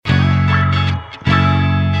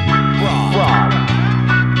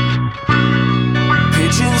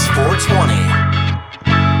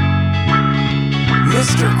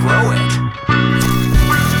faster grow it.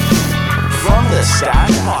 From the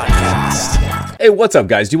Stash Podcast. Hey, what's up,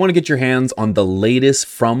 guys? Do you want to get your hands on the latest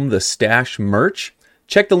From the Stash merch?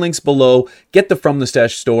 Check the links below, get the From the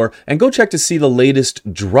Stash store, and go check to see the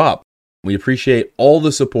latest drop. We appreciate all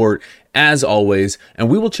the support, as always, and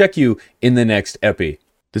we will check you in the next epi.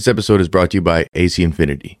 This episode is brought to you by AC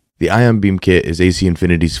Infinity. The Ion Beam Kit is AC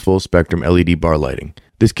Infinity's full-spectrum LED bar lighting.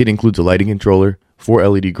 This kit includes a lighting controller, 4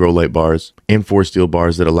 LED grow light bars, and 4 steel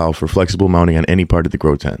bars that allow for flexible mounting on any part of the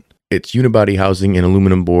grow tent. Its unibody housing and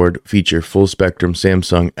aluminum board feature full-spectrum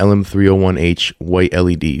Samsung LM301H white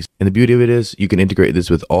LEDs. And the beauty of it is, you can integrate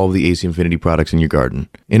this with all of the AC Infinity products in your garden.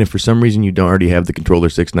 And if for some reason you don't already have the Controller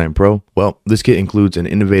 6.9 Pro, well, this kit includes an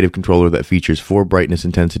innovative controller that features 4 brightness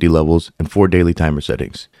intensity levels and 4 daily timer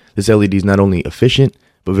settings. This LED is not only efficient,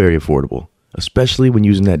 but very affordable, especially when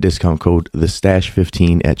using that discount code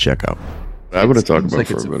TheStash15 at checkout. I want to talk about like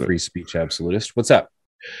for it's a a minute. free speech absolutist. What's up?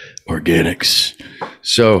 Organics.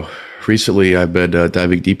 So recently I've been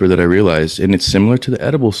diving deeper that I realized, and it's similar to the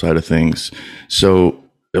edible side of things. So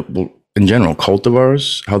in general,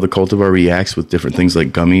 cultivars, how the cultivar reacts with different things like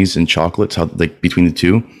gummies and chocolates, how like between the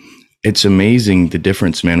two, it's amazing the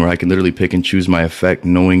difference, man, where I can literally pick and choose my effect,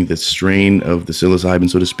 knowing the strain of the psilocybin,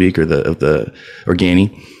 so to speak, or of the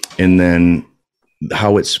organi, and then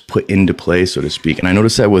how it's put into play, so to speak. And I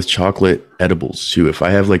noticed that with chocolate edibles too. If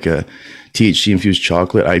I have like a THC infused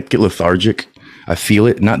chocolate, I get lethargic. I feel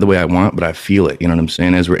it, not the way I want, but I feel it. You know what I'm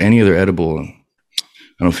saying? As where any other edible, I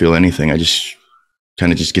don't feel anything. I just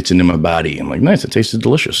kind of just gets into my body. I'm like, nice, it tastes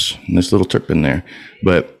delicious. Nice little terpene there.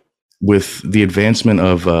 But with the advancement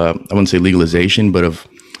of, I wouldn't say legalization, but of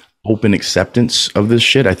open acceptance of this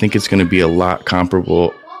shit, I think it's going to be a lot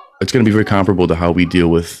comparable. It's going to be very comparable to how we deal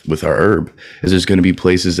with our herb, as there's going to be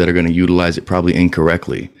places that are going to utilize it probably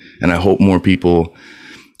incorrectly. And I hope more people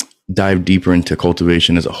dive deeper into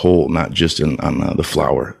cultivation as a whole, not just on the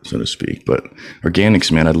flower, so to speak. But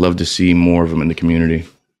organics, man, I'd love to see more of them in the community.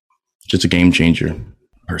 Just a game changer,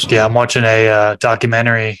 personally. Yeah, I'm watching a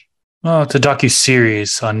documentary. Oh, it's a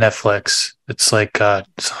docu-series on Netflix. It's like,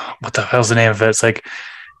 what the hell's the name of it? It's like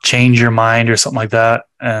Change Your Mind or something like that.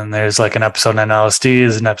 And there's like an episode on LSD,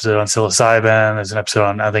 there's an episode on psilocybin, there's an episode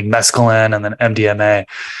on, I think, mescaline, and then MDMA.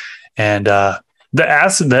 And the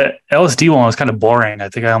LSD one was kind of boring. I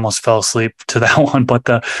think I almost fell asleep to that one, but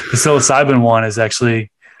the psilocybin one is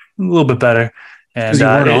actually a little bit better. And You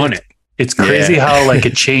weren't on it. It's crazy how like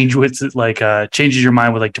it changes your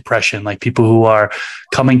mind with like depression, like people who are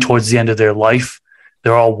coming towards the end of their life.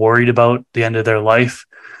 They're all worried about the end of their life.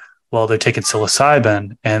 Well, they're taking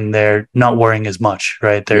psilocybin and they're not worrying as much,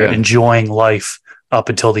 right? They're enjoying life up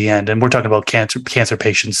until the end. And we're talking about cancer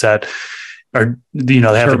patients that are, they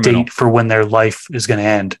have a date for when their life is going to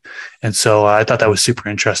end. And so I thought that was super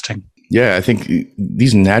interesting. Yeah, I think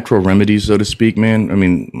these natural remedies, so to speak, man, I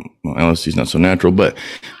mean, LSD is not so natural, but,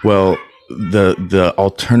 well, the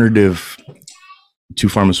alternative to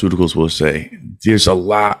pharmaceuticals, we'll say, there's a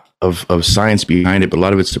lot of science behind it, but a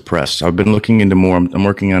lot of it's suppressed. I've been looking into more. I'm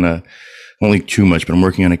working on only too much, but I'm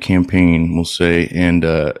working on a campaign, we'll say, and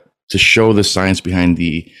to show the science behind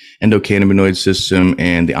the endocannabinoid system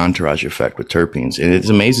and the entourage effect with terpenes. And it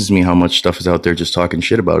amazes me how much stuff is out there just talking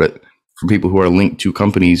shit about it from people who are linked to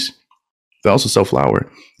companies that also sell flower.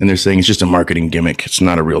 And they're saying it's just a marketing gimmick. It's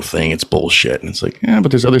not a real thing. It's bullshit. And it's like, yeah,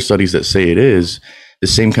 but there's other studies that say it is. The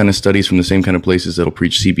same kind of studies from the same kind of places that'll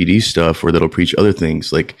preach CBD stuff or that'll preach other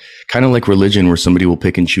things, like kind of like religion, where somebody will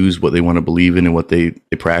pick and choose what they want to believe in and what they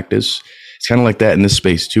practice. It's kind of like that in this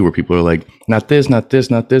space too, where people are like, not this, not this,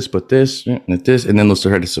 not this, but this, not this. And then they'll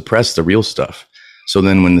start to suppress the real stuff. So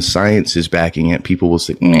then when the science is backing it, people will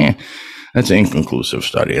say, nah, that's an inconclusive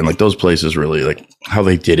study. And like those places really, like how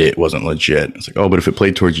they did it wasn't legit. It's like, oh, but if it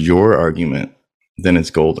played towards your argument, then it's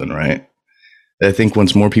golden, right? I think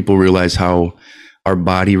once more people realize how our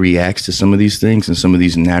body reacts to some of these things and some of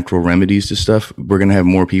these natural remedies to stuff, we're going to have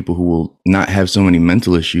more people who will not have so many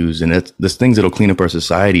mental issues. And there's things that'll clean up our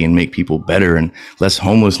society and make people better, and less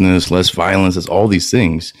homelessness, less violence. It's all these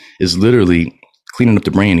things is literally cleaning up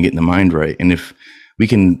the brain and getting the mind right. And if we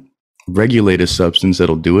can regulate a substance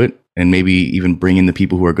that'll do it, and maybe even bring in the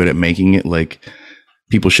people who are good at making it, like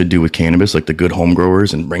people should do with cannabis, like the good home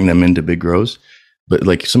growers, and bring them into big grows. But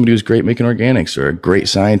like somebody who's great making organics, or a great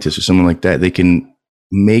scientist or someone like that, they can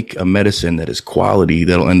make a medicine that is quality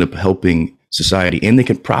that'll end up helping society, and they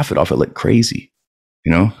can profit off it like crazy,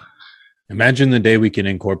 you know? Imagine the day we can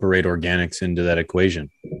incorporate organics into that equation.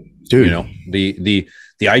 Dude. You know, the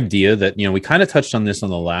idea that, you know, we kind of touched on this on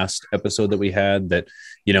the last episode that we had, that,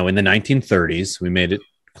 you know, in the 1930s, we made it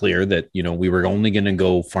clear that, you know, we were only going to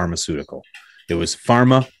go pharmaceutical. It was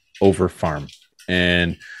pharma over farm.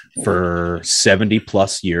 And for 70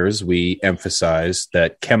 plus years, we emphasized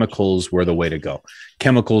that chemicals were the way to go.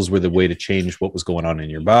 Chemicals were the way to change what was going on in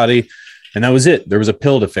your body. And that was it. There was a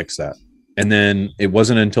pill to fix that. And then it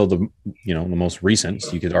wasn't until the most recent,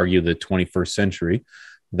 you could argue the 21st century,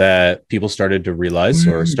 that people started to realize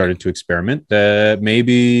or started to experiment that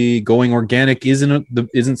maybe going organic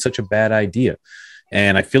isn't such a bad idea.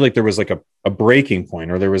 And I feel like there was like a breaking point,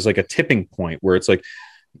 or there was like a tipping point where it's like,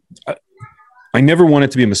 I never want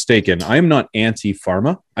it to be mistaken. I am not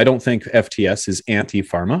anti-pharma. I don't think FTS is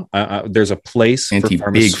anti-pharma. There's a place for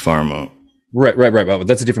big pharma. Right. But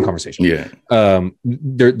that's a different conversation. Yeah.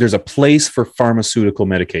 There's a place for pharmaceutical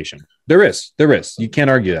medication. There is. You can't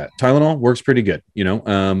argue that. Tylenol works pretty good,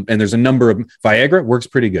 and there's a number of Viagra works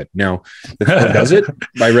pretty good. Now, does it?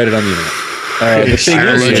 I read it on the internet. The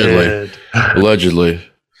thing Allegedly.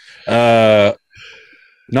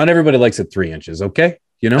 Not everybody likes it 3 inches. Okay.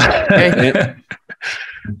 It's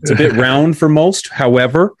a bit round for most.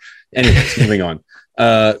 However, anyways, moving on.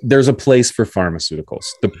 There's a place for pharmaceuticals.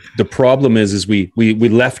 The problem is we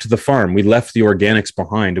left the farm, we left the organics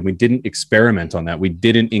behind, and we didn't experiment on that. We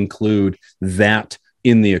didn't include that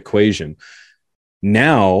in the equation.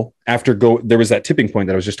 Now, there was that tipping point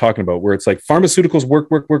that I was just talking about, where it's like pharmaceuticals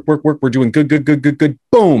work. We're doing good.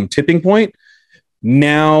 Boom, tipping point.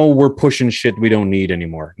 Now we're pushing shit we don't need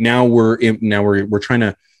anymore. Now we're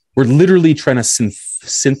literally trying to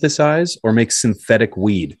synthesize or make synthetic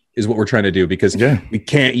weed is what we're trying to do, because we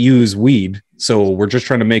can't use weed. So we're just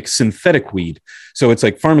trying to make synthetic weed. So it's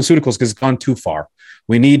like pharmaceuticals, because it's gone too far.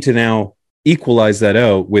 We need to now equalize that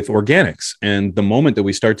out with organics. And the moment that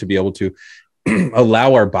we start to be able to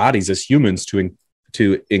allow our bodies as humans to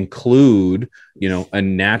include, a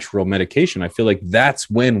natural medication, I feel like that's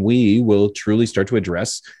when we will truly start to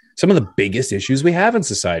address some of the biggest issues we have in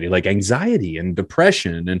society, like anxiety and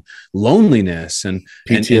depression and loneliness and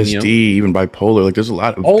PTSD, and even bipolar. Like there's a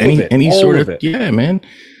lot of any sort of it. Yeah, man.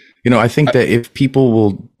 I think that if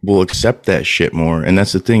people will accept that shit more, and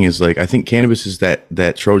that's the thing is, like, I think cannabis is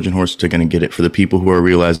that Trojan horse to going to get it for the people who are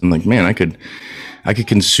realizing, like, man, I could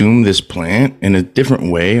consume this plant in a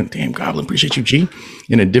different way. Damn, Goblin, appreciate you, G.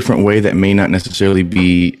 In a different way that may not necessarily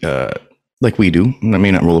be like we do. I may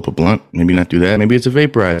not roll up a blunt, maybe not do that. Maybe it's a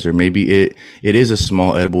vaporizer. Maybe it is a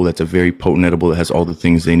small edible that's a very potent edible that has all the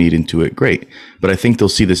things they need into it. Great. But I think they'll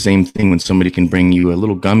see the same thing when somebody can bring you a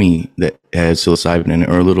little gummy that has psilocybin in it,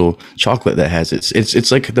 or a little chocolate that has it.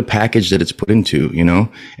 It's like the package that it's put into,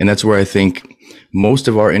 and that's where I think most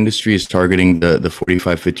of our industry is targeting the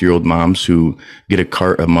 45, 50-year-old moms who get a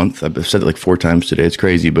cart a month. I've said it like 4 times today. It's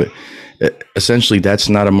crazy, but essentially that's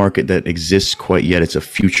not a market that exists quite yet. It's a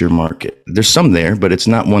future market. There's some there, but it's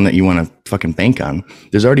not one that you want to fucking bank on.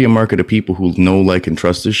 There's already a market of people who know, like, and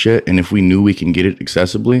trust this shit. And if we knew we can get it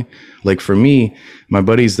accessibly, like for me, my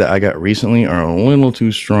buddies that I got recently are a little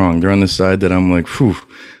too strong. They're on the side that I'm like, whew,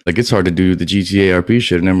 like it's hard to do the GTA RP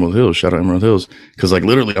shit in Emerald Hills. Shout out Emerald Hills. Cause like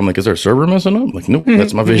literally I'm like, is our server messing up? Like, nope,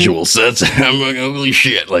 that's my visuals. I'm like, holy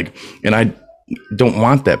shit. Like, and I don't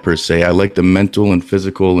want that per se. I like the mental and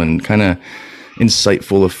physical and kind of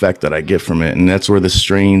insightful effect that I get from it. And that's where the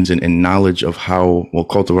strains and knowledge of how,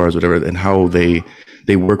 cultivars, whatever, and how they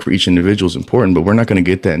work for each individual is important. But we're not going to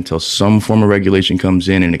get that until some form of regulation comes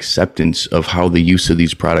in and acceptance of how the use of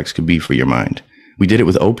these products could be for your mind. We did it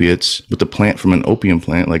with opiates, with the plant from an opium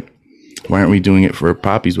plant. Like, why aren't we doing it for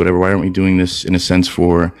poppies, whatever? Why aren't we doing this in a sense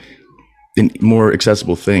for a more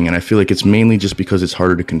accessible thing? And I feel like it's mainly just because it's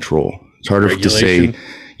harder to control. It's harder to say,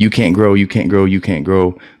 you can't grow.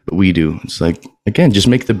 But we do. It's like, again, just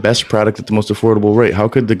make the best product at the most affordable rate. How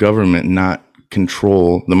could the government not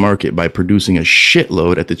control the market by producing a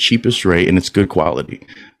shitload at the cheapest rate and it's good quality?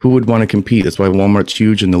 Who would want to compete? That's why Walmart's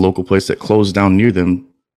huge and the local place that closed down near them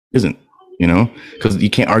isn't, because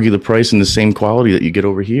you can't argue the price and the same quality that you get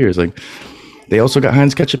over here. It's like, they also got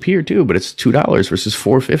Heinz ketchup here too, but it's $2 versus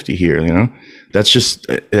 $4.50 here.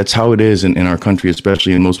 That's how it is in our country,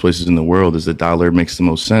 especially in most places in the world, is the dollar makes the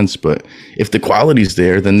most sense. But if the quality's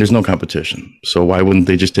there, then there's no competition. So why wouldn't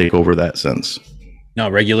they just take over that sense? No,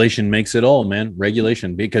 regulation makes it all, man.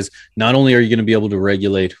 Regulation, because not only are you going to be able to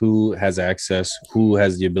regulate who has access, who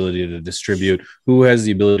has the ability to distribute, who has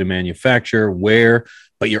the ability to manufacture, where,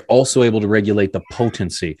 but you're also able to regulate the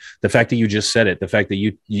potency. The fact that you just said it, the fact that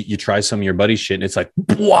you try some of your buddy's shit and it's like,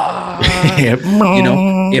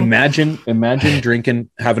 imagine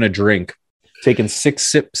having a drink, taking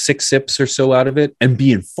six sips or so out of it and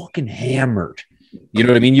being fucking hammered. You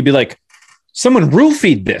know what I mean? You'd be like, someone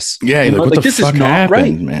roofied this. Yeah, like this is not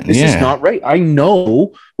right, man. This is not right. I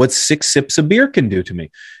know what 6 sips of beer can do to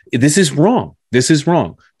me. This is wrong.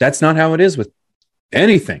 That's not how it is with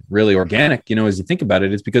anything really organic, as you think about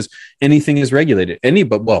it, it's because anything is regulated.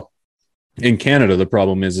 In Canada, the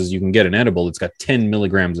problem is you can get an edible that's got 10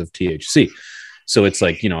 milligrams of THC. So it's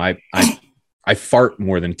like, I fart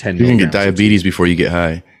more than 10 You can milligrams. get diabetes before you get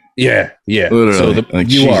high. Yeah. Literally. So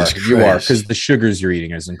you are Jesus because the sugars you're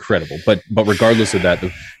eating is incredible. But regardless of that,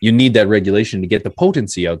 you need that regulation to get the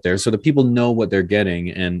potency out there so that people know what they're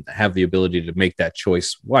getting and have the ability to make that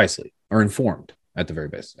choice wisely or informed at the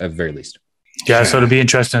very least. Yeah, so it'll be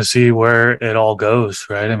interesting to see where it all goes,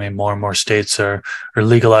 right? I mean, more and more states are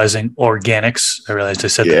legalizing organics. I realized I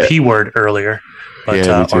said the P word earlier, but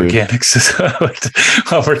organics is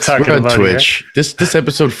what we're talking about Twitch. here. This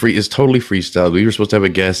episode is totally freestyle. We were supposed to have a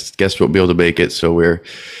guest. Guest won't be able to make it, so we're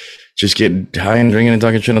just getting high and drinking and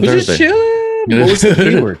talking shit on Thursday. Just chilling. What was the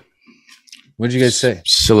P word? What did you guys say?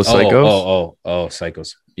 Psilocybos? Oh,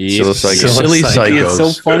 psychos. Psilocybos. Silly psychos. It's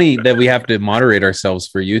so funny that we have to moderate ourselves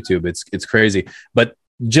for YouTube. It's crazy. But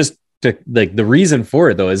just to, the reason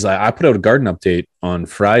for it though is I put out a garden update on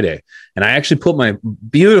Friday, and I actually put my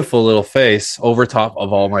beautiful little face over top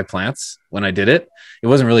of all my plants when I did it. It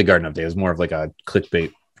wasn't really a garden update. It was more of like a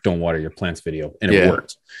clickbait, don't water your plants video, and it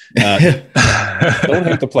worked. Don't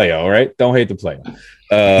hate the play, all right? Don't hate the play.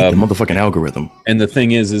 The motherfucking algorithm. And the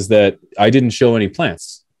thing is that I didn't show any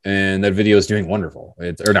plants, and that video is doing wonderful.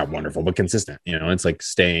 Or not wonderful, but consistent. It's like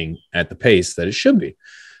staying at the pace that it should be.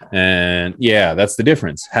 And yeah, that's the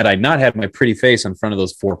difference. Had I not had my pretty face in front of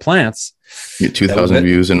those 4 plants, you get 2,000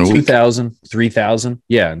 views in a week. 2,000, 3,000.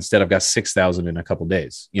 Yeah. Instead, I've got 6,000 in a couple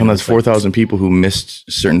days. And that's 4,000 people who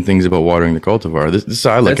missed certain things about watering the cultivar. This is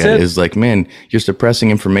how I look at it. Is like, man, you're suppressing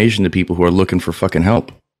information to people who are looking for fucking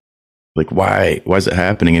help. Like, why is it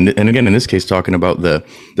happening? And again, in this case, talking about the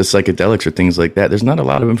psychedelics or things like that, there's not a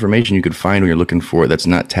lot of information you could find when you're looking for it that's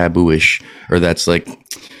not taboo-ish or that's like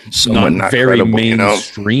somewhat not very credible,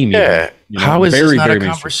 mainstream. Yeah. How is this not a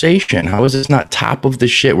conversation? How is this not top of the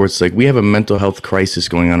shit where it's like we have a mental health crisis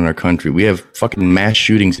going on in our country? We have fucking mass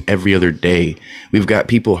shootings every other day. We've got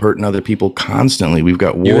people hurting other people constantly. We've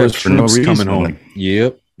got wars for no reason. Coming home.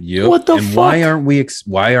 Yep. What the fuck? Why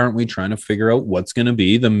aren't we trying to figure out what's going to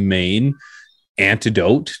be the main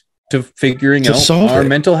antidote to figuring out our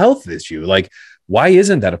mental health issue? Like, why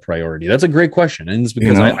isn't that a priority? That's a great question. And it's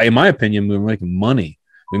because in my opinion, we're making money.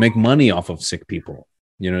 We make money off of sick people.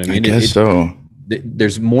 You know what I mean? I guess so.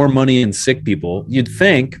 There's more money in sick people. You'd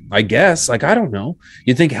think, I guess, like, I don't know.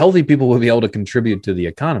 You'd think healthy people would be able to contribute to the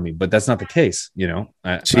economy, but that's not the case. I don't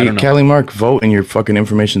know. Callie Mark, vote and your fucking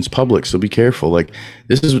information's public. So be careful. Like,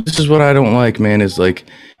 this is what I don't like, man, is like,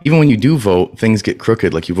 even when you do vote, things get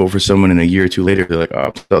crooked. Like you vote for someone and a year or two later, they're like, oh,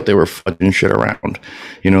 I thought they were fucking shit around.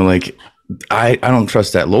 Like, I don't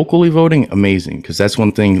trust that. Locally voting, amazing, because that's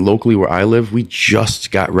one thing. Locally where I live, we just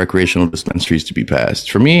got recreational dispensaries to be passed.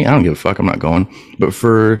 For me, I don't give a fuck. I'm not going. But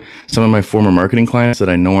for some of my former marketing clients that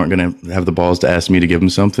I know aren't going to have the balls to ask me to give them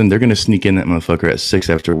something, they're going to sneak in that motherfucker at 6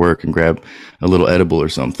 after work and grab a little edible or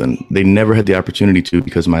something. They never had the opportunity to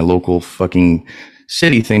because my local fucking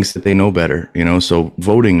city thinks that they know better, So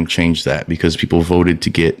voting changed that because people voted to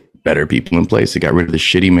get better people in place. They got rid of the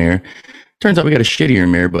shitty mayor. Turns out we got a shittier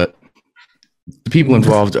mayor, but the people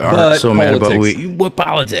involved are so mad about weed. What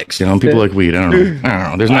politics? People like weed. I don't know.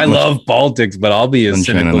 I love politics, but I'll be as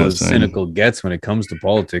cynical gets when it comes to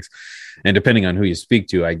politics. And depending on who you speak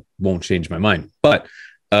to, I won't change my mind. But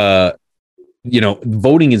voting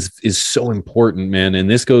is so important, man. And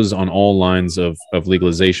this goes on all lines of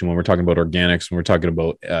legalization. When we're talking about organics, when we're talking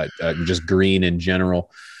about just green in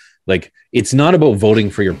general. Like, it's not about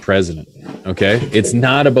voting for your president, okay? It's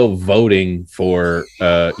not about voting for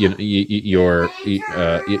the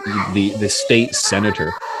state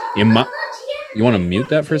senator. You want to mute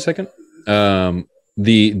that for a second?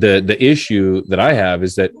 The issue that I have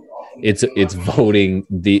is that it's voting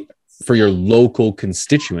for your local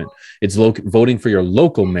constituent. It's voting for your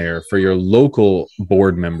local mayor, for your local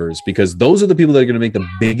board members, because those are the people that are going to make the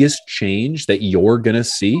biggest change that you're going to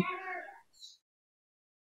see.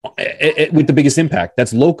 With the biggest impact.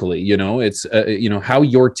 That's locally. It's how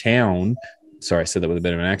your town, sorry, I said that with a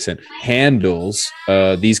bit of an accent, handles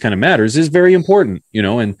these kind of matters is very important.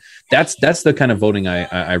 And that's the kind of voting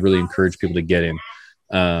I really encourage people to get in.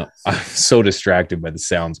 I'm so distracted by the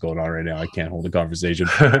sounds going on right now. I can't hold a conversation.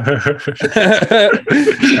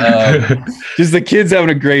 Just the kids having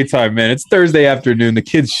a great time, man. It's Thursday afternoon. The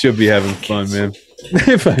kids should be having fun, man.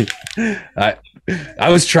 I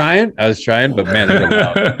was trying, but man,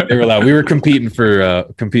 they were loud. We were competing for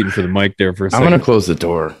the mic there for a second. I'm gonna close the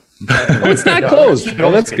door. It's not closed.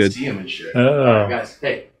 Oh, that's good. Guys,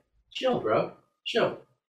 hey, chill, bro. Chill.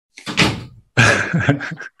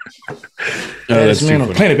 That's man on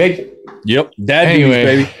the planet, baby. Yep, dad Anyway.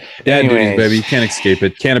 duties, baby. Dad duties, Anyways. baby. You can't escape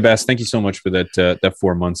it. Cannabis, thank you so much for that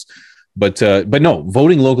 4 months. But no,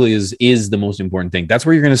 voting locally is the most important thing. That's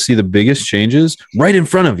where you're going to see the biggest changes right in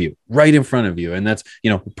front of you, and that's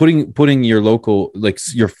putting your local, like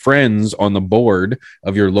your friends on the board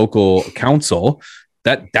of your local council.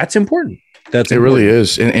 That's important. It really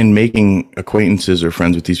is. And making acquaintances or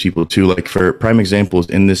friends with these people too. Like for prime examples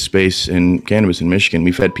in this space in cannabis in Michigan,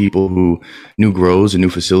 we've had people who new grows and new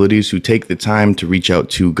facilities who take the time to reach out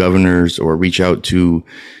to governors or reach out to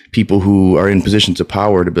people who are in positions of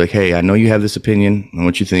power to be like, hey, I know you have this opinion on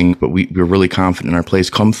what you think, but we're really confident in our place.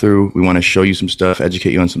 Come through. We want to show you some stuff,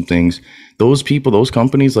 educate you on some things. Those people, those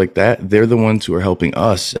companies like that, they're the ones who are helping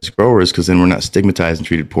us as growers because then we're not stigmatized and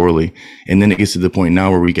treated poorly. And then it gets to the point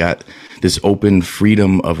now where we got this open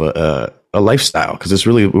freedom of a lifestyle, because it's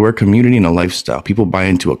really, we're a community and a lifestyle. People buy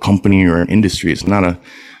into a company or an industry. It's not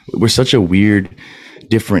we're such a weird,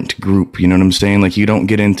 different group. You know what I'm saying? Like you don't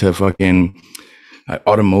get into fucking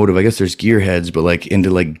automotive. I guess there's gearheads, but like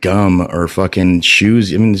into like gum or fucking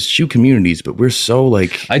shoes. I mean, there's shoe communities, but we're so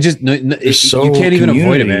like, you can't even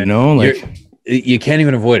avoid it, man. You know, like you can't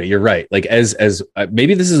even avoid it. You're right. Like as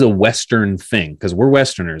maybe this is a Western thing because we're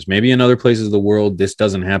Westerners. Maybe in other places of the world this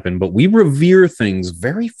doesn't happen, but we revere things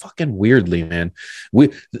very fucking weirdly, man.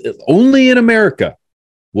 We only in America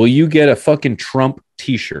will you get a fucking Trump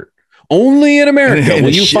t-shirt. Only in America will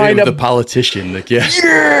you find the politician, like or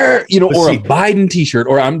a Biden t-shirt,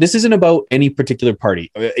 or this isn't about any particular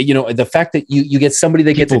party. The fact that you get somebody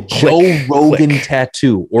that gets a Joe Rogan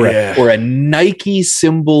tattoo or a Nike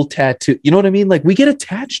symbol tattoo. You know what I mean? Like we get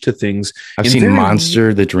attached to things. I've seen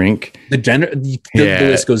Monster, the drink. The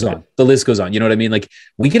list goes on. The list goes on. You know what I mean? Like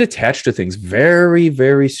we get attached to things very,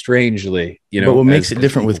 very strangely. But what makes it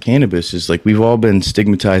different with cannabis is like we've all been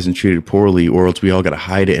stigmatized and treated poorly, or else we all got to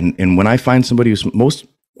hide it. And when I find somebody who's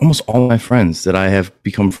almost all my friends that I have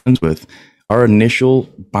become friends with, our initial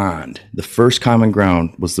bond, the first common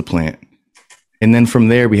ground was the plant. And then from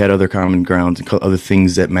there, we had other common grounds and other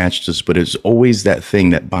things that matched us. But it's always that thing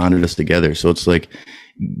that bonded us together. So it's like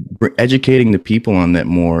educating the people on that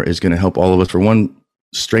more is going to help all of us. For one,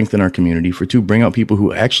 strengthen our community. For two, bring out people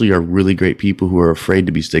who actually are really great people who are afraid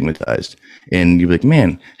to be stigmatized. And you're like,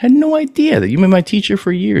 man, I had no idea that you've been my teacher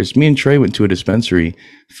for years. Me and Trey went to a dispensary.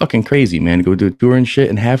 Fucking crazy, man. Go do a tour and shit.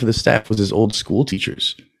 And half of the staff was his old school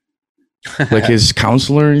teachers. Like his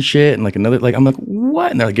counselor and shit. And like another, like, I'm like,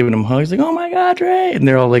 what? And they're like giving him hugs. Like, oh my God, Trey. And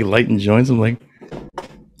they're all like lighting joints. I'm like,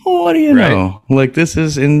 oh, what do you know? Like, this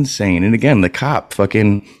is insane. And again, the cop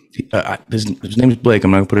fucking, his name is Blake.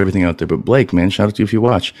 I'm not gonna put everything out there, but Blake, man, shout out to you if you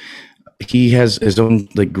watch. He has his own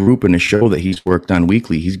like group and a show that he's worked on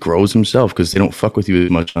weekly. He grows himself because they don't fuck with you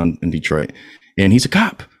as much in Detroit, and he's a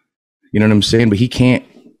cop. You know what I'm saying? But he can't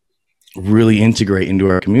really integrate into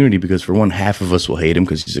our community because, for one, half of us will hate him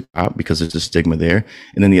because he's a cop because there's a stigma there,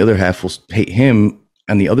 and then the other half will hate him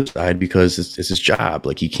on the other side because it's his job.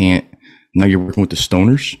 Like he can't. Now you're working with the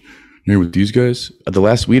stoners. Here with these guys. At the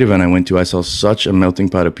last weed event I went to, I saw such a melting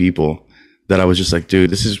pot of people that I was just like, dude,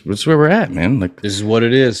 this is where we're at, man. Like this is what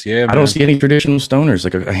it is. Yeah, man. I don't see any traditional stoners,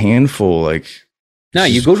 like a handful. Like no,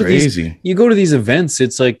 you go to these events.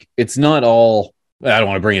 It's like it's not all. I don't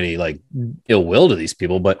want to bring any like ill will to these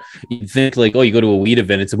people, but you think like, oh, you go to a weed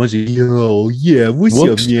event, it's a bunch of what's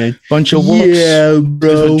up, man? Bunch of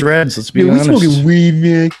bro, dreads. Let's be honest. We smoking weed,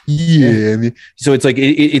 man. Yeah, man. So it's like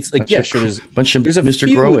it's like sure. There's a Mr.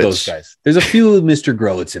 few Growitz. of those guys. There's a few Mr.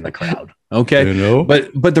 Growitz in the crowd. Okay,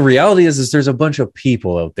 but the reality is there's a bunch of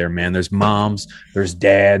people out there, man. There's moms, there's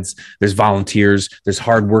dads, there's volunteers, there's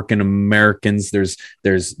hardworking Americans. There's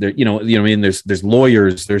you know what I mean. There's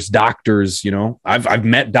lawyers, there's doctors. You know, I've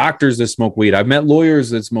met doctors that smoke weed. I've met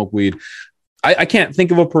lawyers that smoke weed. I can't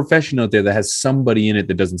think of a profession out there that has somebody in it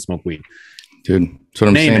that doesn't smoke weed. Dude, that's what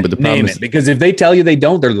I'm saying. But the problem is, because if they tell you they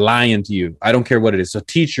don't, they're lying to you. I don't care what it is. So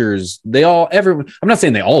teachers, everyone. I'm not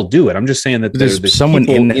saying they all do it. I'm just saying that there's someone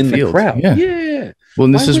in the crowd. Yeah. Well,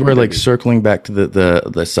 and this is where, like, circling back to the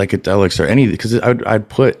psychedelics or any, because I'd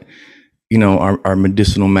put, our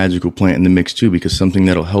medicinal magical plant in the mix too, because something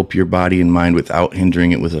that'll help your body and mind without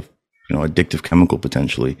hindering it with a addictive chemical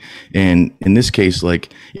potentially. And in this case,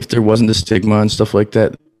 like, if there wasn't the stigma and stuff like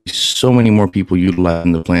that, so many more people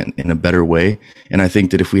utilizing the plant in a better way. And I think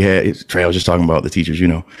that if we had, Trey, I was just talking about the teachers,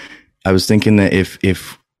 I was thinking that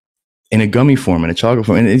if in a gummy form, in a chocolate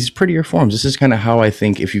form, and these prettier forms, this is kind of how I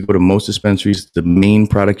think if you go to most dispensaries, the main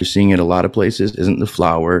product you're seeing at a lot of places isn't the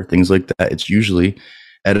flower, things like that. It's usually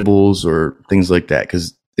edibles or things like that.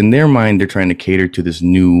 Because in their mind, they're trying to cater to this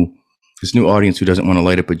new this new audience who doesn't want to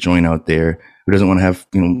light up a joint out there, who doesn't want to have,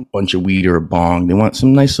 you know, a bunch of weed or a bong. They want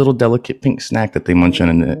some nice little delicate pink snack that they munch on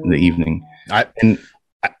in the evening.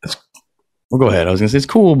 Well, go ahead. I was gonna say it's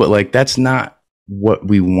cool, but like that's not what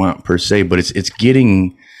we want per se. But it's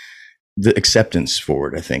getting the acceptance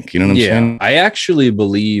for it. I think, you know what I'm saying? I actually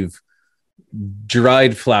believe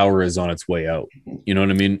dried flower is on its way out. You know what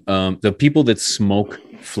I mean? The people that smoke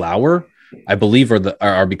flower, I believe,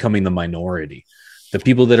 are becoming the minority. The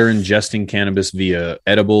people that are ingesting cannabis via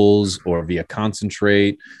edibles or via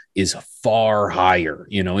concentrate is far higher.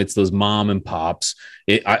 You know, it's those mom and pops.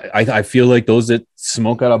 I feel like those that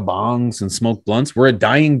smoke out of bongs and smoke blunts, we're a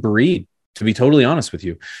dying breed, to be totally honest with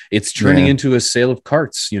you. It's turning into a sale of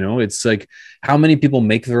carts. You know, it's like, how many people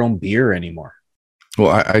make their own beer anymore?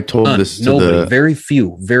 Well, I told this to nobody. Very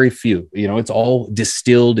few. You know, it's all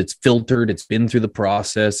distilled, it's filtered, it's been through the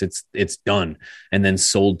process, it's done and then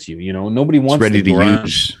sold to you. You know, nobody wants ready to grunge.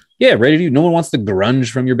 use. Yeah, ready to use. No one wants the grunge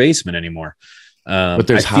from your basement anymore. But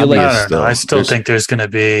there's I don't know. I still think there's going to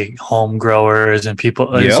be home growers and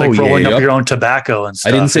people. It's like rolling up your own tobacco and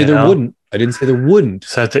stuff. I didn't say there wouldn't.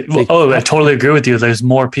 So I totally agree with you. There's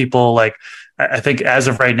more people. Like, I think as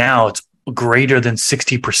of right now, it's greater than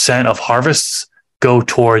 60% of harvests go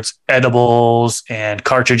towards edibles and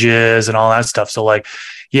cartridges and all that stuff. So like,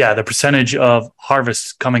 yeah, the percentage of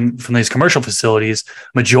harvests coming from these commercial facilities,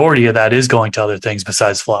 majority of that is going to other things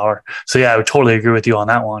besides flower. So yeah, I would totally agree with you on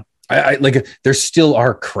that one. I like, there still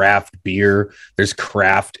are craft beer. There's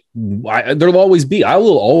craft. There'll always be. I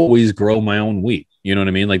will always grow my own wheat. You know what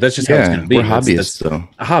I mean? Like, that's just how it's going to be. We're hobbyists, though.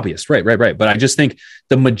 A hobbyist, right. But I just think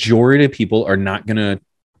the majority of people are not going to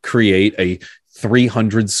create a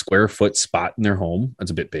 300 square foot spot in their home. That's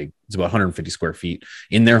a bit big. It's about 150 square feet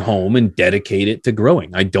in their home and dedicate it to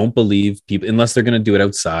growing. I don't believe people, unless they're going to do it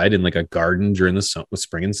outside in like a garden during the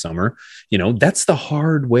spring and summer, you know, that's the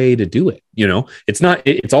hard way to do it. You know,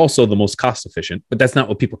 it's also the most cost efficient, but that's not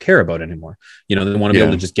what people care about anymore. You know, they want to be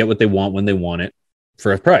able to just get what they want when they want it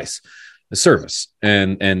for a price, a service.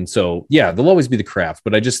 And so, yeah, there'll always be the craft,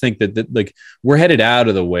 but I just think that like we're headed out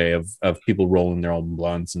of the way of people rolling their own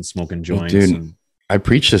blunts and smoking joints. Dude, I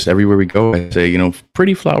preach this everywhere we go. I say, you know,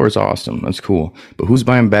 pretty flower is awesome. That's cool. But who's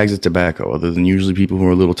buying bags of tobacco other than usually people who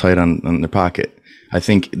are a little tight on their pocket? I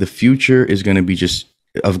think the future is going to be just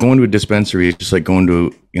of going to a dispensary. It's just like going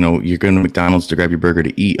to, you know, you're going to McDonald's to grab your burger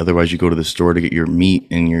to eat. Otherwise, you go to the store to get your meat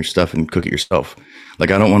and your stuff and cook it yourself.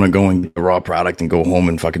 Like, I don't want to go and get the raw product and go home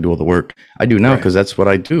and fucking do all the work. I do now because that's what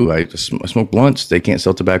I do. I smoke blunts. They can't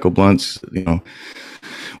sell tobacco blunts, you know,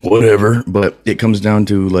 whatever. But it comes down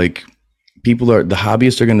to like, the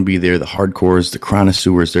hobbyists are going to be there. The hardcores, the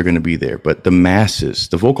connoisseurs, they're going to be there. But the masses,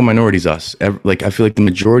 the vocal minorities, us, like, I feel like the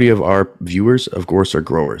majority of our viewers, of course, are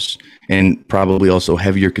growers and probably also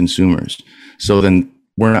heavier consumers. So then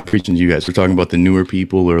we're not preaching to you guys. We're talking about the newer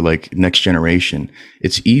people or like next generation.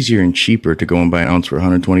 It's easier and cheaper to go and buy an ounce for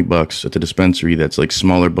 $120 at the dispensary that's like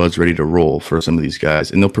smaller buds ready to roll for some of these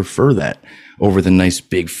guys. And they'll prefer that over the nice,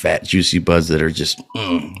 big, fat, juicy buds that are just,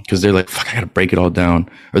 because they're like, fuck, I got to break it all down.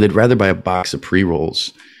 Or they'd rather buy a box of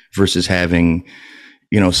pre-rolls versus having,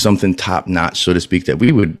 you know, something top notch, so to speak, that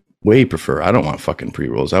we would way prefer. I don't want fucking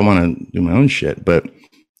pre-rolls. I want to do my own shit. But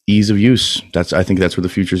ease of use, I think that's where the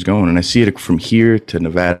future is going. And I see it from here to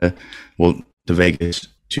Nevada, well, to Vegas,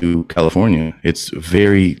 to California. It's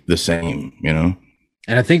very the same, you know?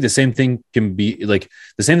 And I think the same thing can be like,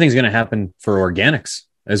 the same thing's going to happen for organics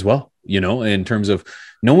as well, you know, in terms of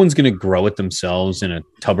no one's going to grow it themselves in a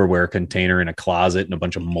Tupperware container in a closet and a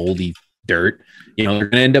bunch of moldy dirt. You know, they're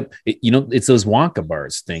going to end up, you know, it's those Wonka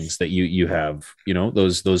bars things that you have, you know,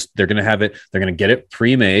 those, they're going to have it, they're going to get it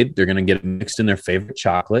pre-made. They're going to get it mixed in their favorite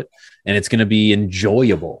chocolate and it's going to be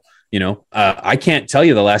enjoyable. You know, I can't tell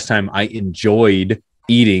you the last time I enjoyed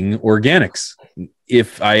eating organics.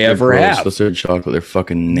 If I ever have. Those chocolate, they're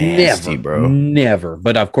fucking nasty, bro. Never.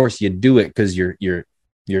 But of course you do it because you're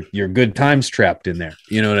good times trapped in there.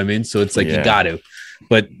 You know what I mean? So it's like, you got to.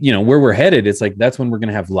 But, you know, where we're headed, it's like, that's when we're going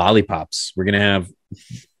to have lollipops. We're going to have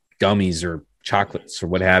gummies or chocolates or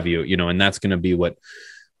what have you, you know, and that's going to be what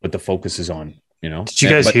the focus is on, you know. Did you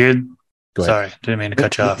guys hear? Sorry, didn't mean to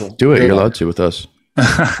cut you off. Do it. You're allowed to with us.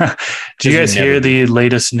 Did you guys hear the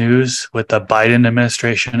latest news with the Biden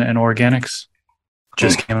administration and organics?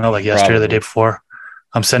 Just came out like yesterday or the day before.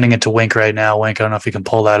 I'm sending it to Wink right now. Wink, I don't know if you can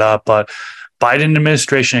pull that up, but Biden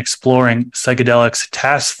administration exploring psychedelics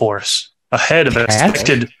task force ahead of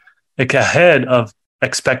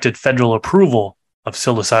expected federal approval of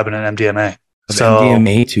psilocybin and MDMA.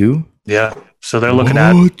 MDMA too? Yeah. So they're looking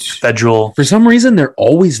at federal. For some reason, they're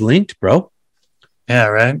always linked, bro. Yeah,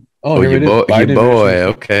 right. Oh, your boy.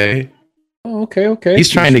 Okay. Oh, okay. He's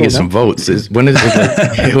trying to get some votes. What is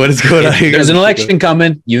going on here? There's an election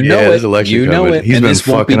coming. You know there's it. election You know coming. it. He's and been this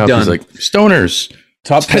won't be fucking up. done. He's like, stoners.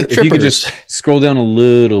 Top 10, if you could trippers. just scroll down a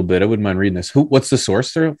little bit, I wouldn't mind reading this. What's the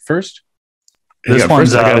source there first? This Yeah,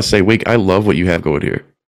 one's first I gotta say, Wake, I love what you have going here.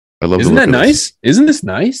 I love. Isn't the that look of nice? Isn't this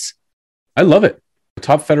nice? I love it. The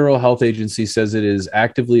top federal health agency says it is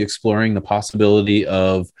actively exploring the possibility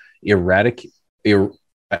of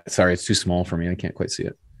sorry, it's too small for me. I can't quite see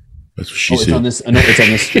it. That's what she It's said. on this. No, it's on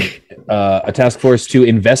this. A task force to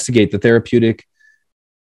investigate the therapeutic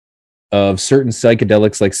of certain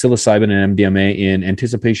psychedelics like psilocybin and MDMA in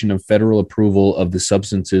anticipation of federal approval of the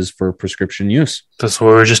substances for prescription use. That's what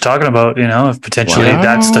we were just talking about, if potentially Wow.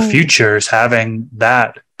 that's the future, is having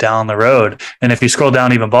that down the road. And if you scroll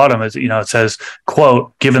down even bottom, it says,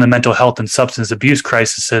 quote, given the mental health and substance abuse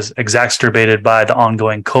crisis exacerbated by the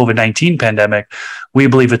ongoing COVID-19 pandemic, we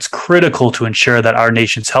believe it's critical to ensure that our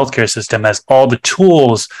nation's healthcare system has all the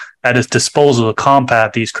tools at its disposal to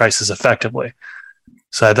combat these crises effectively.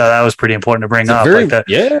 So I thought that was pretty important to bring up.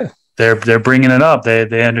 Yeah. They're bringing it up.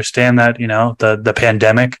 They understand that, the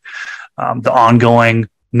pandemic, the ongoing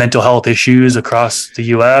mental health issues across the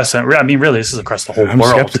U.S. And I mean, really, this is across the whole I'm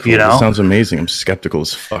world. skeptical. That sounds amazing. I'm skeptical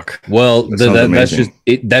as fuck. Well, That sounds that's amazing. just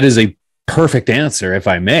it. That is a perfect answer, if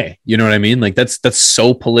I may. You know what I mean? Like that's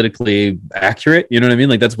so politically accurate. You know what I mean?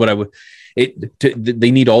 Like that's what I would.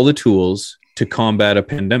 They need all the tools to combat a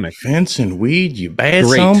pandemic. Vincent Weed, you bad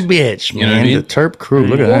Great. son of a bitch, man. You know what I mean? The Terp crew,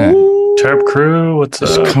 look at that. Terp crew, what's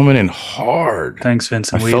It's up? coming in hard. Thanks,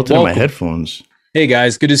 Vincent. I felt it in my welcome. headphones. Hey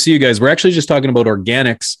guys, good to see you guys. We're actually just talking about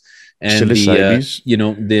organics and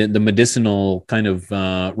Psilocybes. the medicinal kind of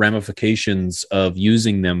ramifications of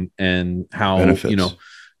using them and how Benefits.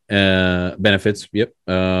 benefits. Yep.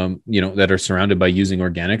 That are surrounded by using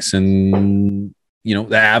organics and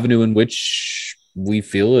the avenue in which we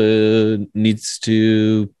feel we need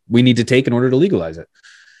to take in order to legalize it.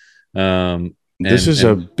 This is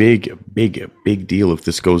a big deal if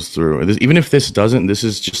this goes through. Even if this doesn't, this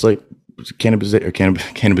is just like cannabis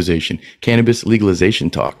legalization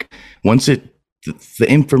talk. Once the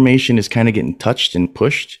information is kind of getting touched and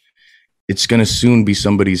pushed, it's going to soon be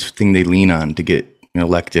somebody's thing they lean on to get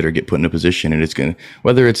elected or get put in a position. And it's going to,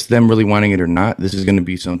 whether it's them really wanting it or not, this is going to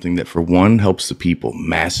be something that, for one, helps the people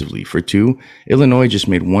massively. For two, Illinois just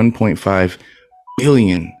made $1.5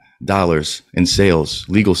 billion in sales,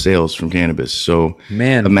 legal sales from cannabis. So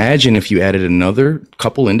Man. imagine if you added another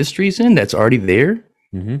couple industries in that's already there.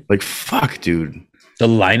 Mm-hmm. Like, fuck, dude. The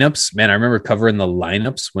lineups, man, I remember covering the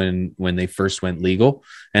lineups when they first went legal,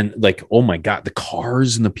 and like, oh my God, the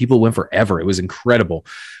cars and the people went forever. It was incredible.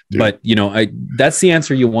 Dude. But that's the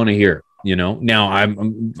answer you want to hear. Now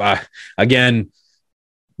I'm again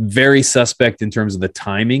very suspect in terms of the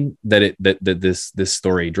timing that this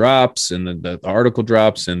story drops and the article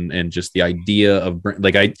drops and just the idea of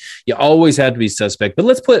you always had to be suspect. But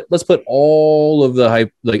let's put all of the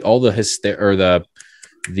hype, like all the hysteria or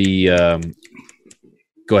the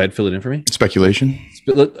go ahead, fill it in for me. Speculation,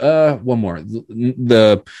 one more.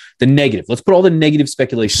 The negative. Let's put all the negative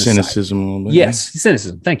speculation aside. cynicism, a little bit. Yes,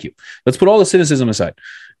 cynicism. Thank you. Let's put all the cynicism aside,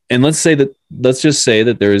 and let's just say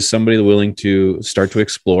that there is somebody willing to start to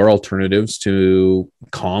explore alternatives to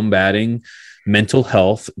combating mental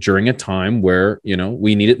health during a time where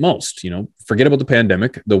we need it most. Forget about the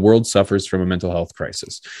pandemic. The world suffers from a mental health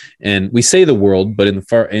crisis, and we say the world, but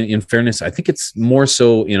in fairness, I think it's more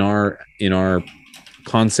so in our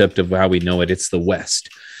concept of how we know it. It's the West,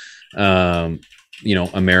 America,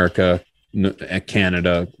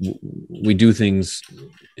 Canada. We do things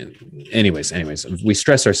anyways. We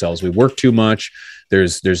stress ourselves. We work too much.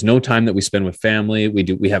 There's no time that we spend with family.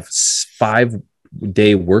 We have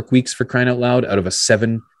 5-day work weeks, for crying out loud, out of a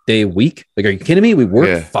 7-day week. Like, are you kidding me? We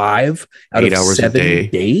work 5 out 8 of hours 7 a day.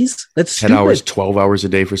 days. That's 10 stupid. hours, 12 hours a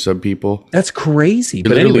day for some people. That's crazy. You're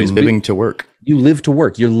But literally anyways, living to work. you live to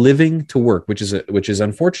work. You're living to work, which is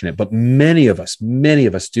unfortunate. But many of us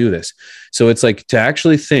do this. So it's like, to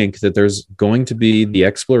actually think that there's going to be the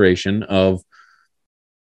exploration of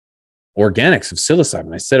organics, of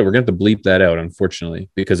psilocybin. I said it. We're going to have to bleep that out, unfortunately,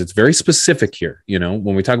 because it's very specific here.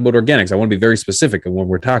 When we talk about organics, I want to be very specific in what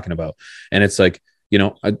we're talking about. And it's like,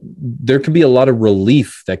 there could be a lot of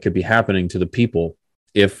relief that could be happening to the people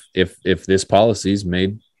if this policy is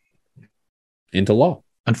made into law.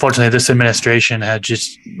 Unfortunately, this administration had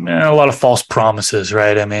just a lot of false promises,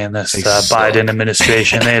 right? I mean, this Biden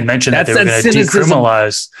administration, they had mentioned that they were going to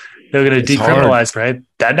decriminalize. They were going to decriminalize, right?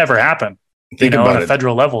 That never happened. Think about on a it.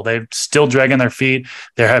 federal level, they're still dragging their feet.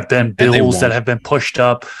 There have been bills that have been pushed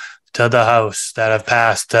up to the House that have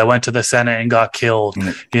passed, that went to the Senate and got killed.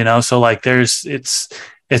 So like,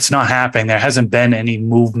 it's not happening. There hasn't been any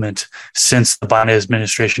movement since the Biden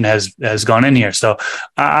administration has gone in here. So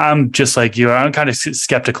I'm just like you. I'm kind of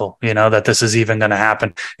skeptical, that this is even going to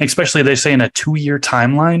happen. Especially they're saying a 2-year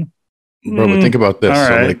timeline. Bro, but think about this.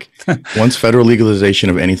 So, right. Once federal legalization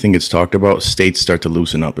of anything gets talked about, states start to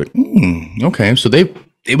loosen up. Like, okay, so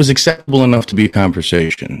it was acceptable enough to be a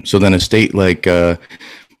conversation. So then a state like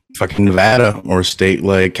fucking Nevada, or a state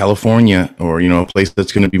like California, or a place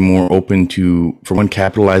that's going to be more open to, for one,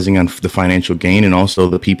 capitalizing on the financial gain, and also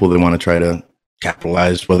the people that want to try to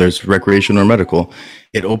capitalize, whether it's recreational or medical.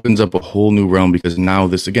 It opens up a whole new realm, because now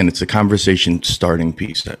this, again, it's a conversation starting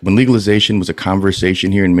piece. When legalization was a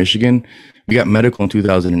conversation here in Michigan, we got medical in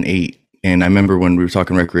 2008. And I remember when we were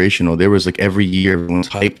talking recreational, there was like every year, everyone's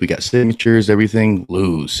hyped. We got signatures, everything,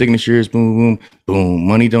 lose signatures, boom, boom, boom,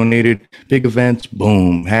 money donated, big events,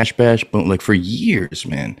 boom, hash bash, boom, like for years,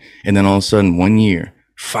 man. And then all of a sudden, 1 year,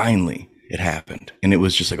 finally it happened. And it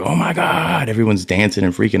was just like, oh my God, everyone's dancing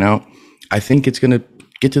and freaking out. I think it's going to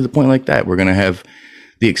get to the point like that. We're going to have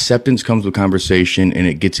the acceptance comes with conversation, and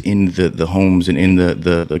it gets in the homes and in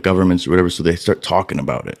the governments or whatever. So they start talking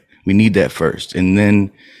about it. We need that first. And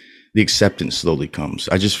then the acceptance slowly comes.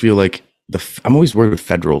 I just feel like I'm always worried with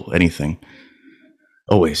federal anything.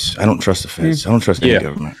 Always. I don't trust the feds. I don't trust any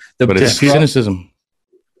government. But it's cynicism.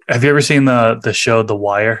 Have you ever seen the show The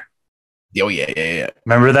Wire? Oh, yeah.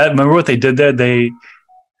 Remember that? Remember what they did there?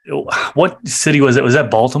 What city was it? Was that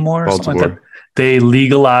Baltimore? Or something like that? They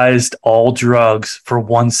legalized all drugs for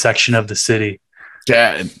one section of the city.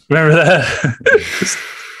 Yeah. Remember that?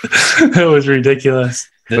 It was ridiculous.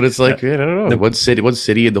 But it's like, I don't know. What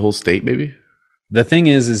city in the whole state, maybe? The thing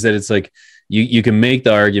is that it's like you can make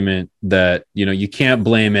the argument that, you can't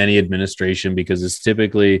blame any administration, because it's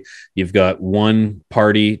typically you've got one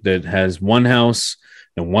party that has one house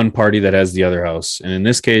and one party that has the other house. And in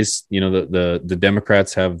this case, the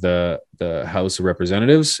Democrats have the House of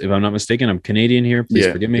Representatives, if I'm not mistaken. I'm Canadian here, please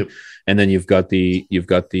forgive me. Yep. And then you've got the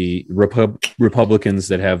Republicans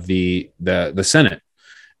that have the Senate.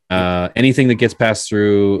 Anything that gets passed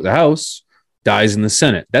through the House dies in the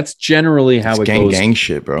Senate. That's generally how it goes. Gang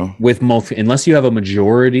shit, bro. With unless you have a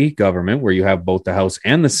majority government where you have both the House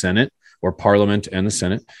and the Senate, or Parliament and the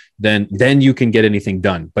Senate, then you can get anything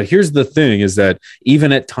done. But here's the thing: is that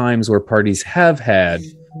even at times where parties have had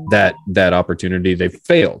that opportunity, they've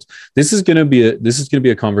failed. This is going to be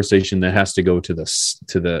a conversation that has to go to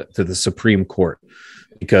the Supreme Court.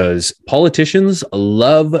 Because politicians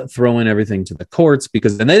love throwing everything to the courts,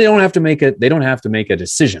 because then they don't have to make a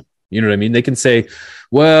decision. You know what I mean? They can say,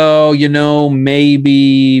 well,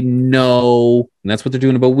 maybe no. And that's what they're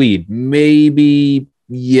doing about weed. Maybe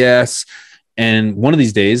yes. And one of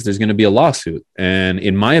these days there's going to be a lawsuit. And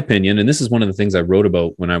in my opinion, and this is one of the things I wrote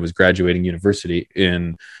about when I was graduating university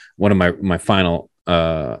in one of my final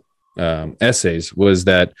essays, was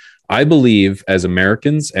that I believe as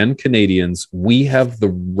Americans and Canadians, we have the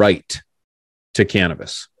right to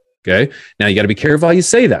cannabis. Okay. Now you got to be careful how you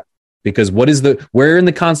say that, because where in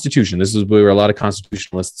the Constitution, this is where a lot of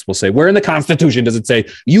constitutionalists will say, where in the Constitution does it say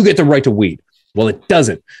you get the right to weed? Well, it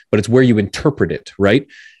doesn't, but it's where you interpret it, right?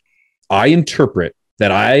 I interpret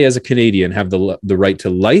that I, as a Canadian, have the right to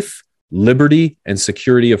life, liberty, and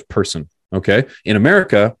security of person. Okay. In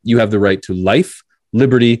America, you have the right to life,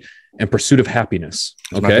 liberty, and pursuit of happiness.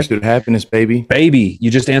 Okay. Pursuit of happiness, baby. Baby, you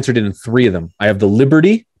just answered it in 3 of them. I have the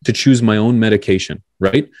liberty to choose my own medication,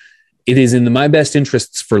 right? It is in my best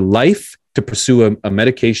interests for life to pursue a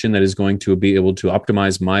medication that is going to be able to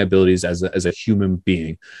optimize my abilities as a human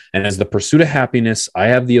being. And as the pursuit of happiness, I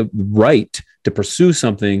have the right to pursue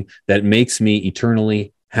something that makes me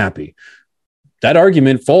eternally happy. That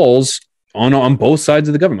argument falls on both sides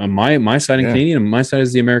of the government. On my side in Canadian, and my side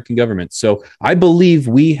is the American government. So I believe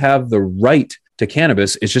we have the right to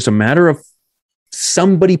cannabis. It's just a matter of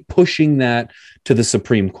somebody pushing that to the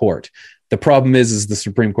Supreme Court. The problem is the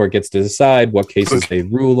Supreme Court gets to decide what cases they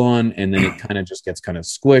rule on, and then it kind of just gets kind of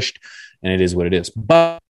squished, and it is what it is.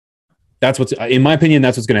 But in my opinion,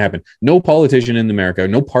 that's what's going to happen. No politician in America,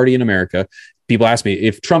 no party in America. People ask me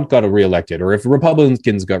if Trump got reelected, or if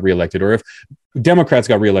Republicans got reelected, or if Democrats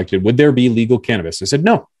got reelected, would there be legal cannabis? I said,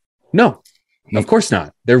 no, of course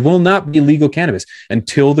not. There will not be legal cannabis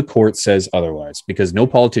until the court says otherwise, because no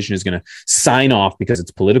politician is going to sign off, because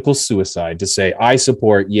it's political suicide to say, I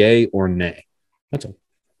support yay or nay. That's all.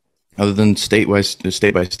 Other than state by state,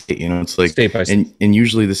 it's like state by state. And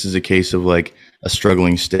usually this is a case of like a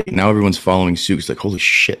struggling state. Now everyone's following suit. It's like, holy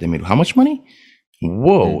shit, they made how much money?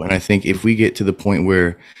 Whoa. And I think if we get to the point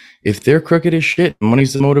where If they're crooked as shit,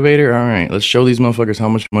 money's the motivator. All right, let's show these motherfuckers how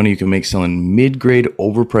much money you can make selling mid-grade,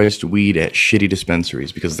 overpriced weed at shitty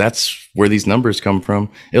dispensaries, because that's where these numbers come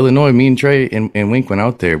from. Illinois, me and Trey and Wink went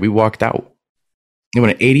out there. We walked out. It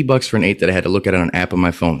went at $80 for an 8 that I had to look at on an app on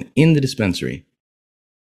my phone in the dispensary.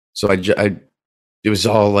 So it was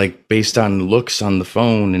all like based on looks on the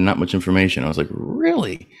phone and not much information. I was like,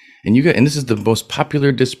 really? And this is the most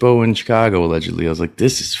popular dispo in Chicago, allegedly. I was like,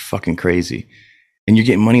 this is fucking crazy. And you're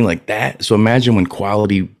getting money like that. So imagine when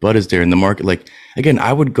quality bud is there in the market. Like, again,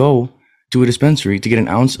 I would go to a dispensary to get an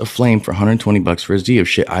ounce of flame for $120 for a Z of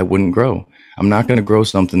shit I wouldn't grow. I'm not going to grow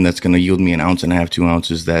something that's going to yield me an ounce and a half, 2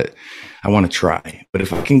 ounces that I want to try. But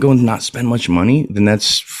if I can go and not spend much money, then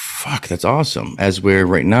that's awesome. As where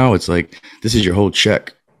right now, it's like, this is your whole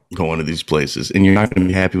check going to these places. And you're not going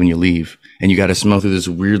to be happy when you leave. And you got to smell through this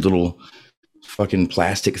weird little fucking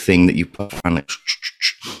plastic thing that you put on it.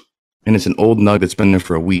 And it's an old nug that's been there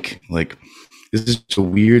for a week. Like, this is a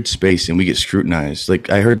weird space, and we get scrutinized. Like,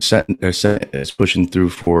 I heard Set is pushing through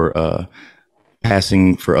for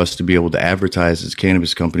passing for us to be able to advertise as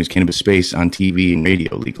cannabis companies, cannabis space on TV and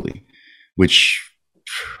radio legally, which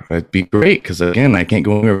would be great. Because again, I can't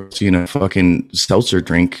go anywhere seeing a fucking seltzer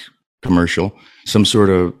drink commercial, some sort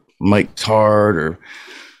of Mike's Hard or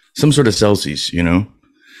some sort of Celsius. You know,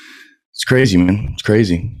 it's crazy, man. It's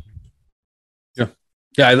crazy.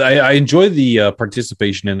 Yeah, I enjoy the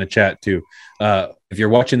participation in the chat too. If you're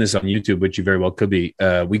watching this on YouTube, which you very well could be,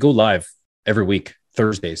 we go live every week,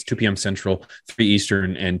 Thursdays, 2 p.m. Central, 3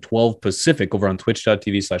 Eastern, and 12 Pacific over on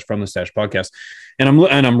twitch.tv/From the Stash Podcast. And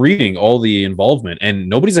I'm reading all the involvement, and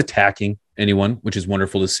nobody's attacking anyone, which is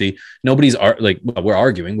wonderful to see. Nobody's we're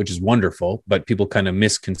arguing, which is wonderful, but people kind of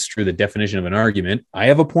misconstrue the definition of an argument. I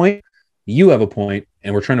have a point, you have a point,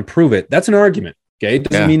 and we're trying to prove it. That's an argument. Okay, it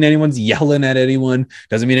doesn't mean anyone's yelling at anyone.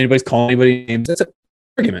 Doesn't mean anybody's calling anybody names. That's an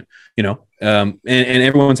argument, you know. And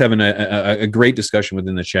everyone's having a great discussion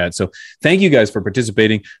within the chat. So thank you guys for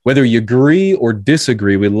participating. Whether you agree or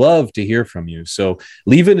disagree, we love to hear from you. So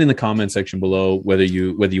leave it in the comment section below. Whether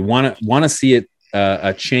you want to see it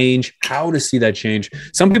a change, how to see that change.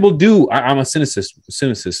 Some people do. I'm a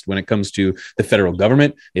cynicist when it comes to the federal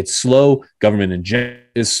government. It's slow. Government in general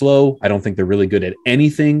is slow. I don't think they're really good at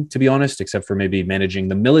anything, to be honest, except for maybe managing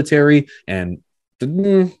the military, and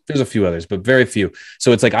there's a few others, but very few.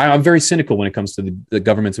 So it's like I'm very cynical when it comes to the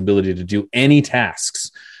government's ability to do any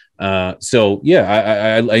tasks. So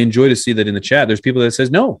yeah, I enjoy to see that in the chat. There's people that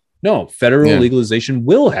says no, federal legalization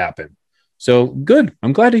will happen. So good.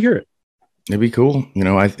 I'm glad to hear it. It'd be cool, you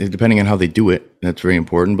know. Depending on how they do it, that's very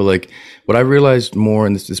important. But like, what I realized more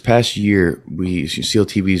in this past year,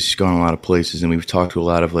 CLTV's gone a lot of places, and we've talked to a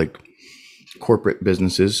lot of like corporate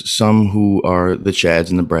businesses. Some who are the Chads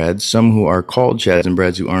and the Brads, some who are called Chads and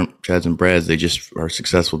Brads who aren't Chads and Brads. They just are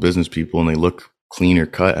successful business people, and they look clean or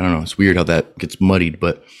cut. I don't know. It's weird how that gets muddied.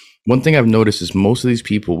 But one thing I've noticed is most of these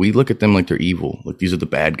people, we look at them like they're evil, like these are the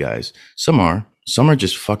bad guys. Some are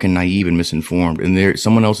just fucking naive and misinformed, and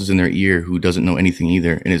someone else is in their ear who doesn't know anything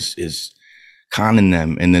either and is conning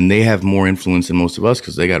them, and then they have more influence than most of us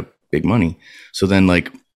because they got big money. So then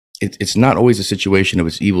like it's not always a situation of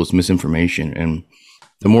it's evil, it's misinformation. And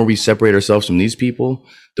the more we separate ourselves from these people,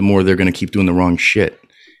 the more they're going to keep doing the wrong shit.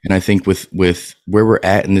 And I think with where we're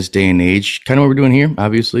at in this day and age, kind of what we're doing here,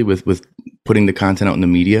 obviously with putting the content out in the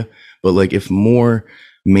media, but like if more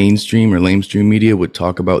mainstream or lamestream media would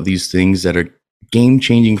talk about these things that are game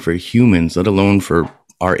changing for humans, let alone for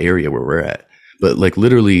our area where we're at, but like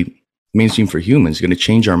literally mainstream for humans, going to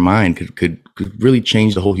change our mind, could really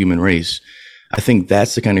change the whole human race. I think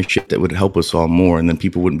that's the kind of shit that would help us all more, and then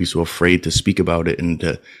people wouldn't be so afraid to speak about it and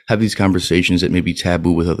to have these conversations that may be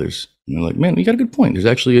taboo with others. And they're like, man, you got a good point. There's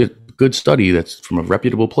actually a good study that's from a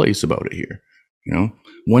reputable place about it here. You know,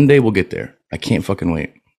 one day we'll get there. I can't fucking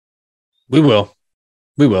wait. We will.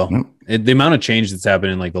 Yep. The amount of change that's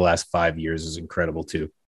happened in like the last 5 years is incredible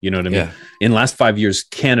too. You know what I mean? Yeah. In the last 5 years,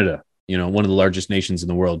 Canada, you know, one of the largest nations in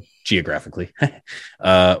the world geographically,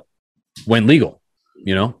 went legal,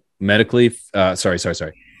 you know, medically,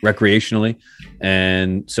 recreationally.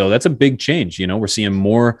 And so that's a big change. You know, we're seeing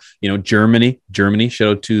more, you know, Germany, shout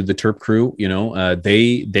out to the Terp crew, you know,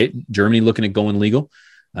 Germany looking at going legal.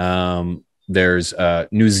 There's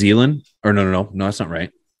New Zealand, or no, that's not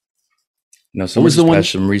right. No, someone was the one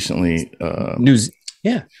passed them recently. Wasn't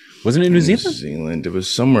it New Zealand? New Zealand. It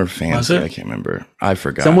was somewhere fancy. I can't remember. I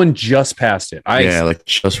forgot. Someone just passed it. Like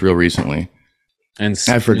just real recently. And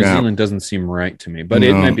I forgot. New Zealand doesn't seem right to me, but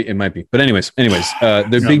it might be. But anyways, the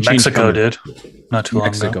big change. Mexico did not too long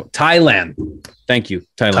ago. Thailand. Thank you,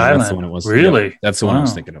 Thailand. That's the one it was. Really? Yeah, that's the one I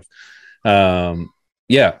was thinking of.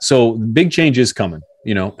 yeah, so big change is coming.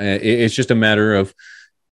 It's just a matter of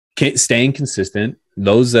staying consistent.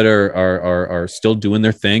 Those that are still doing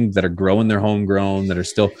their thing, that are growing their homegrown, that are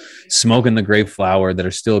still smoking the grape flower, that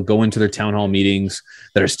are still going to their town hall meetings,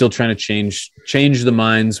 that are still trying to change the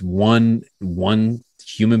minds one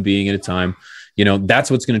human being at a time. That's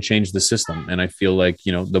what's going to change the system. And I feel like,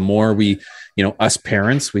 the more we, us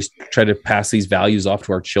parents, we try to pass these values off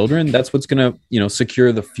to our children, that's what's going to,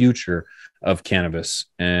 secure the future of cannabis.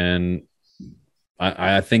 And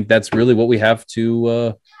I think that's really what we have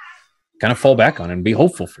to kind of fall back on and be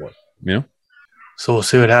hopeful for, So we'll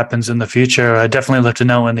see what happens in the future. I'd definitely love to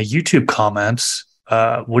know in the YouTube comments,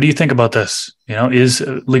 what do you think about this? Is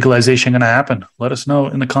legalization going to happen? Let us know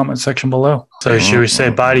in the comment section below. So should we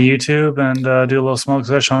say bye to YouTube and do a little smoke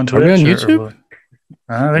session on Twitch? Are we on YouTube?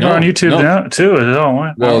 I think we're on YouTube now too.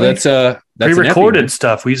 Well, that's pre-recorded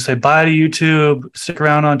stuff. We used to say bye to YouTube, stick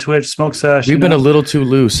around on Twitch, smoke session. We've been a little too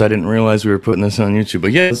loose. I didn't realize we were putting this on YouTube.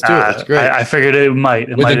 But yeah, let's do it. That's great. I figured it might.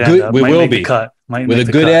 We will be. With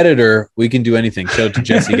a good editor, we can do anything. Shout out to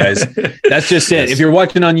Jesse, guys. That's just it. If you're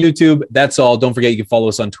watching on YouTube, that's all. Don't forget, you can follow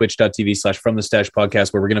us on twitch.tv/From the Stash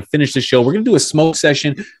Podcast, where we're going to finish the show. We're going to do a smoke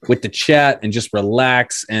session with the chat and just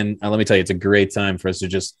relax. And let me tell you, it's a great time for us to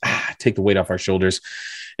just take the weight off our shoulders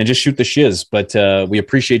and just shoot the shiz. But we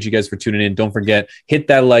appreciate you guys for tuning in. Don't forget, hit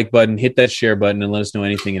that like button, hit that share button, and let us know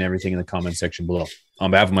anything and everything in the comment section below.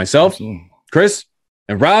 On behalf of myself, Chris,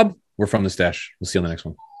 and Rob, we're From the Stash. We'll see you on the next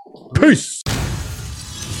one. Peace.